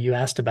 you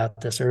asked about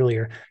this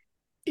earlier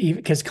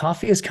because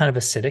coffee is kind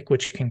of acidic,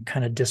 which can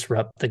kind of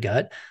disrupt the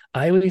gut.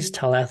 I always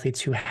tell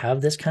athletes who have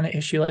this kind of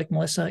issue, like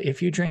Melissa,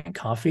 if you drink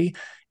coffee,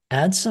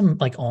 add some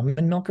like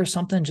almond milk or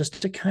something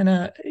just to kind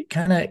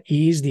of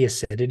ease the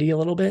acidity a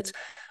little bit.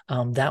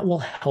 That will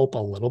help a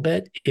little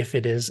bit if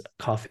it is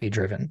coffee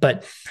driven.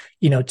 But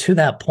to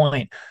that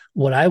point,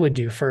 what I would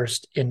do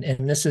first, and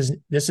this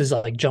is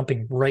like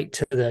jumping right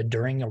to the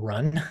during a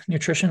run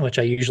nutrition, which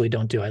I usually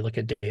don't do. I look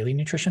at daily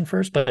nutrition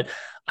first, but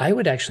I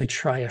would actually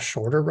try a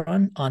shorter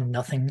run on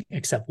nothing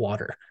except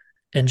water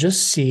and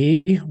just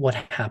see what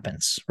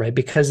happens, right?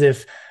 Because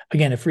if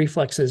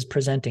reflux is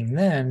presenting,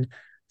 then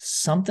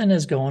something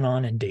is going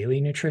on in daily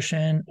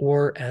nutrition,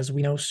 or as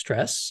we know,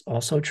 stress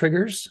also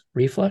triggers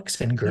reflux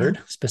and Yeah. GERD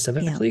Yeah.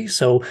 specifically.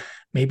 So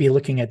maybe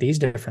looking at these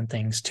different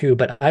things too.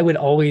 But I would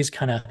always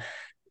kind of,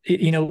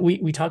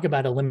 we talk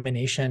about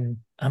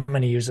elimination. I'm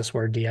going to use this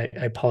word, I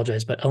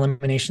apologize, but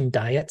elimination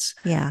diets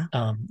Yeah.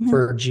 Mhm.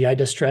 for GI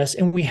distress,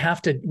 and we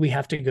have to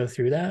go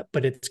through that.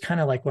 But it's kind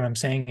of like what I'm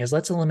saying is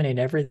let's eliminate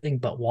everything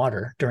but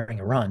water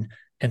during a run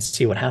and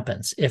see what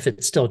happens. If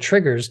it still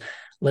triggers,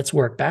 let's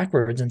work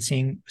backwards and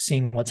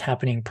seeing what's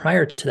happening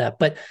prior to that.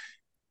 But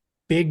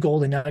big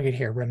golden nugget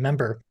here.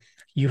 Remember,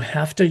 you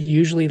have to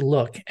usually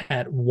look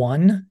at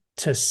 1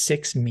 to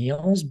 6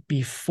 meals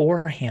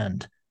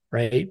beforehand,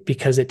 right?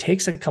 Because it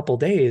takes a couple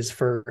days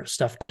for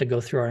stuff to go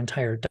through our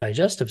entire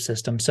digestive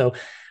system. So,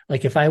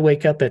 like if I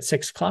wake up at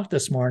 6 o'clock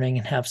this morning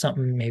and have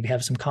something, maybe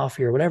have some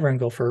coffee or whatever, and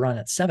go for a run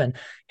at 7,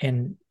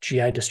 and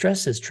GI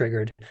distress is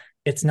triggered,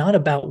 it's not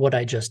about what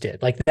I just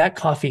did. Like that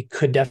coffee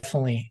could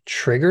definitely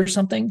trigger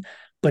something,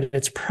 but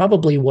it's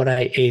probably what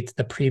I ate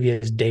the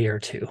previous day or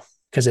two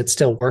because it's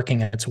still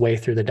working its way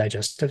through the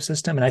digestive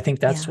system. And I think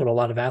that's Yeah. what a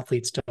lot of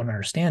athletes don't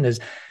understand is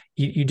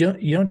you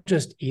don't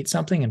just eat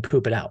something and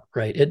poop it out,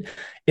 right?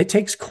 It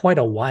takes quite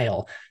a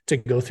while to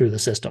go through the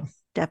system.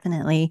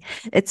 Definitely.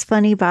 It's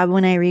funny, Bob,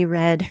 when I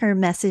reread her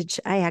message,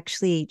 I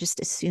actually just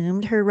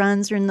assumed her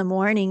runs are in the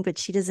morning, but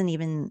she doesn't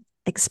even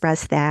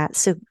express that.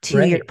 So, to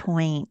your Right.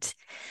 point,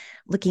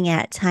 looking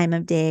at time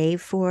of day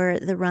for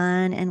the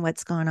run and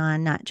what's going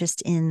on, not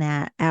just in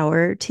that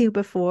hour or two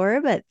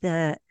before, but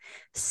the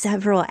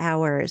several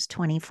hours,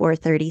 24,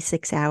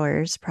 36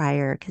 hours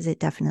prior, because it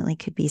definitely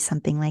could be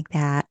something like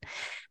that.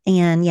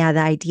 And yeah,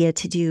 the idea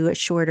to do a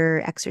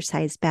shorter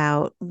exercise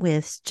bout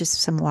with just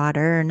some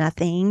water or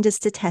nothing,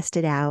 just to test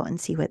it out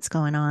and see what's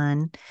going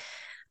on,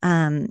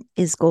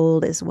 is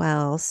gold as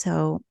well.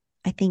 So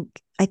I think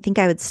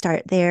I would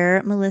start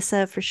there,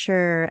 Melissa, for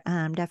sure.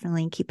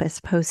 Definitely keep us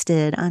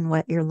posted on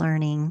what you're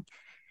learning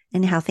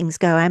and how things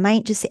go. I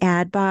might just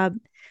add, Bob,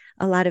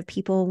 a lot of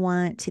people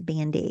want to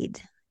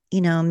band-aid,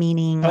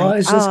 meaning Oh, I like,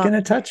 was just oh, going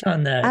to touch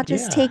on I'll that.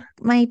 just Yeah. take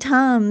my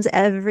Tums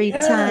every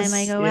time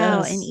I Yes. go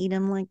out and Yes. eat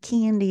them like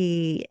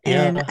candy.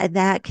 And Yeah.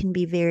 that can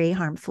be very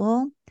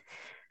harmful,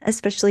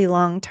 especially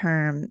long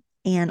term.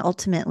 And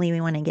ultimately,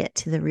 we want to get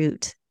to the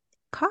root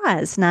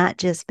cause, not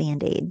just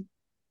band-aid.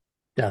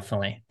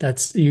 Definitely.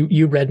 That's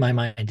you read my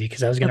mind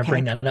because I was going to Okay.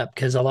 bring that up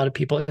because a lot of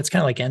people, it's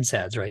kind of like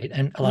NSAIDs, right?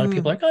 And a lot of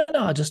people Mm, are like, oh no,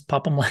 I'll just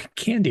pop them like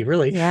candy,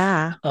 really.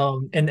 yeah.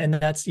 And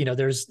that's,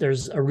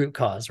 there's a root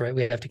cause, right?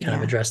 We have to kind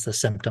of Yeah. address the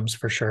symptoms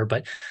for sure.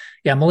 But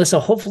yeah, Melissa,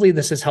 hopefully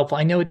this is helpful.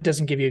 I know it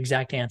doesn't give you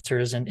exact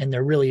answers and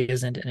there really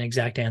isn't an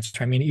exact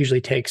answer. I mean,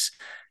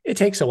 it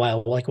takes a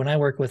while. Like when I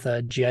work with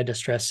a GI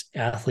distress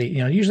athlete,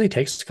 it usually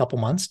takes a couple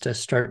months to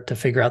start to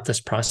figure out this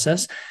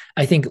process.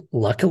 I think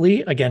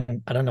luckily,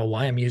 again, I don't know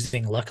why I'm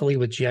using luckily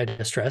with GI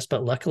distress,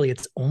 but luckily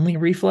it's only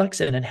reflux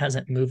and it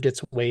hasn't moved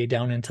its way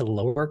down into the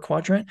lower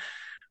quadrant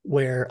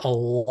where a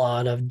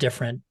lot of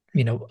different,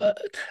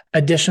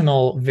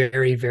 additional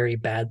very, very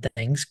bad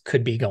things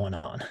could be going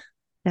on.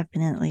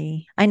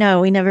 Definitely. I know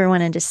we never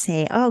want to just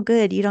say, oh,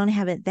 good, you don't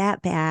have it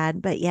that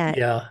bad. But yet,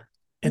 Yeah.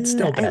 It's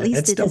still At bad. least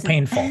It's it still isn't.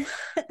 painful.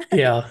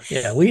 Yeah,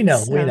 we know,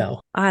 we So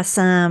know.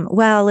 awesome.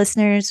 Well,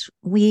 listeners,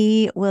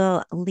 we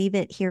will leave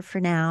it here for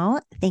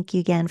now. Thank you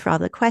again for all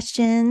the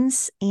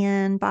questions.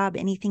 And Bob,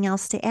 anything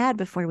else to add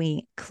before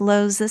we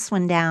close this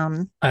one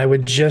down? I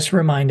would just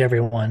remind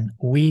everyone,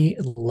 we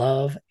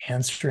love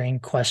answering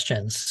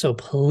questions. So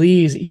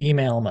please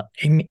email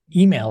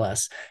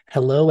us,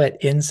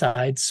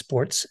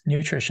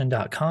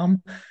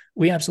 hello@insidesportsnutrition.com.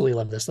 We absolutely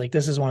love this. Like,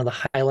 this is one of the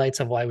highlights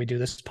of why we do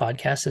this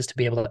podcast, is to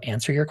be able to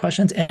answer your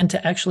questions and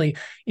to actually,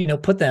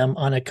 put them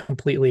on a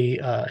completely,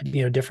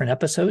 different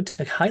episode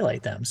to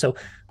highlight them. So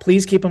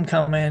please keep them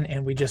coming.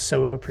 And we just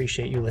so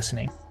appreciate you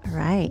listening. All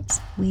right.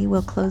 We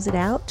will close it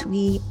out.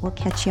 We will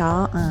catch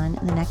y'all on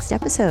the next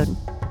episode.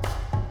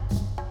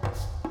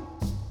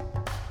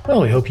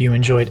 Well, we hope you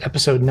enjoyed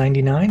episode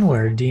 99,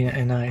 where Dina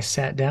and I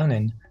sat down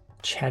and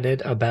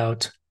chatted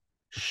about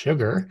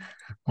sugar,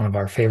 one of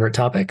our favorite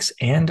topics,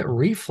 and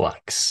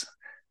reflux.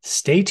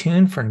 Stay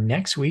tuned for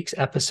next week's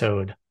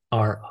episode,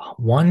 our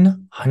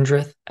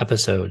 100th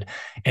episode.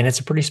 And it's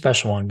a pretty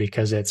special one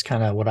because it's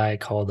kind of what I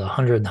call the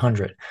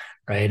 100,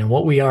 right? And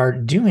what we are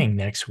doing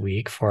next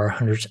week for our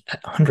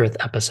 100th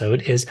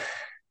episode is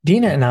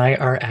Dina and I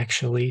are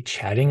actually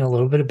chatting a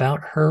little bit about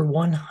her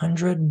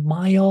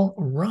 100-mile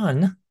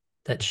run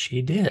that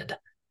she did.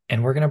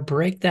 And we're going to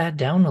break that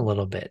down a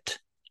little bit.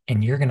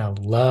 And you're going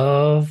to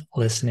love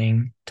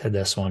listening to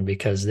this one,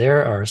 because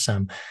there are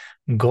some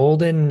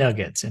golden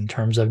nuggets in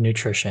terms of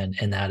nutrition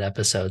in that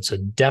episode. So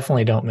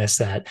definitely don't miss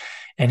that.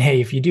 And hey,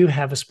 if you do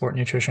have a sport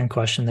nutrition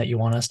question that you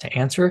want us to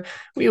answer,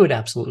 we would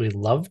absolutely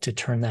love to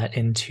turn that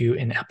into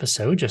an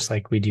episode, just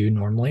like we do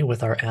normally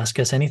with our Ask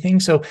Us Anything.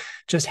 So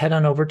just head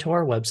on over to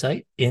our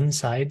website,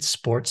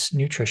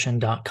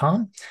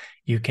 insidesportsnutrition.com.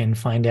 You can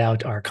find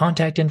out our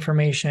contact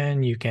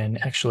information. You can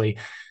actually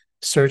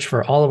search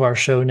for all of our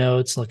show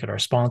notes, look at our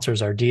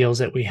sponsors, our deals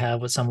that we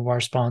have with some of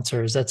our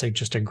sponsors. That's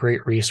just a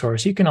great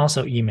resource. You can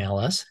also email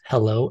us,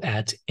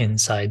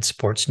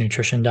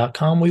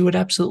 hello@insidesportsnutrition.com. We would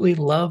absolutely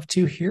love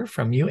to hear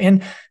from you.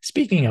 And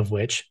speaking of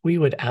which, we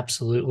would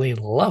absolutely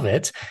love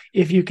it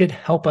if you could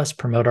help us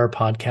promote our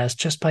podcast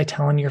just by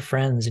telling your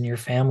friends and your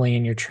family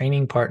and your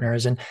training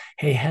partners. And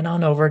hey, head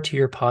on over to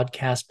your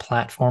podcast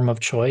platform of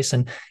choice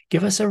and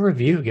give us a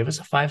review, give us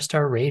a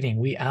 5-star rating.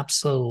 We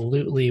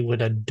absolutely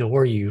would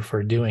adore you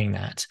for doing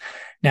that.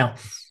 Now,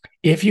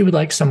 if you would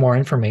like some more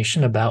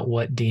information about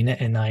what Dina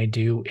and I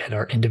do at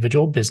our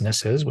individual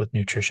businesses with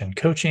nutrition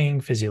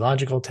coaching,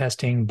 physiological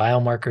testing,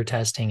 biomarker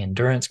testing,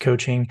 endurance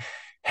coaching,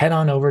 head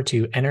on over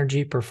to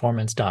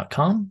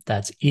energyperformance.com.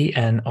 That's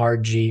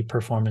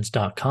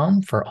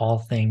ENRGperformance.com for all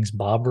things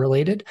Bob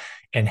related.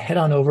 And head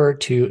on over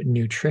to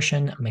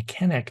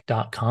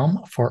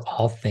nutritionmechanic.com for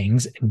all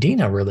things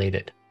Dina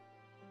related.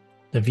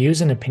 The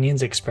views and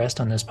opinions expressed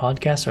on this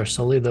podcast are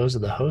solely those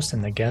of the host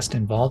and the guest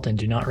involved and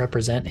do not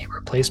represent a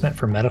replacement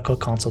for medical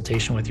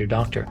consultation with your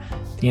doctor.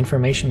 The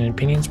information and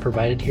opinions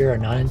provided here are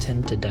not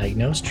intended to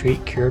diagnose,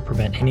 treat, cure, or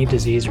prevent any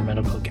disease or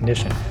medical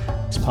condition.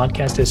 This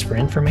podcast is for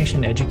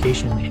information,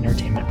 education, and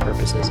entertainment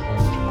purposes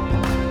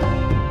only.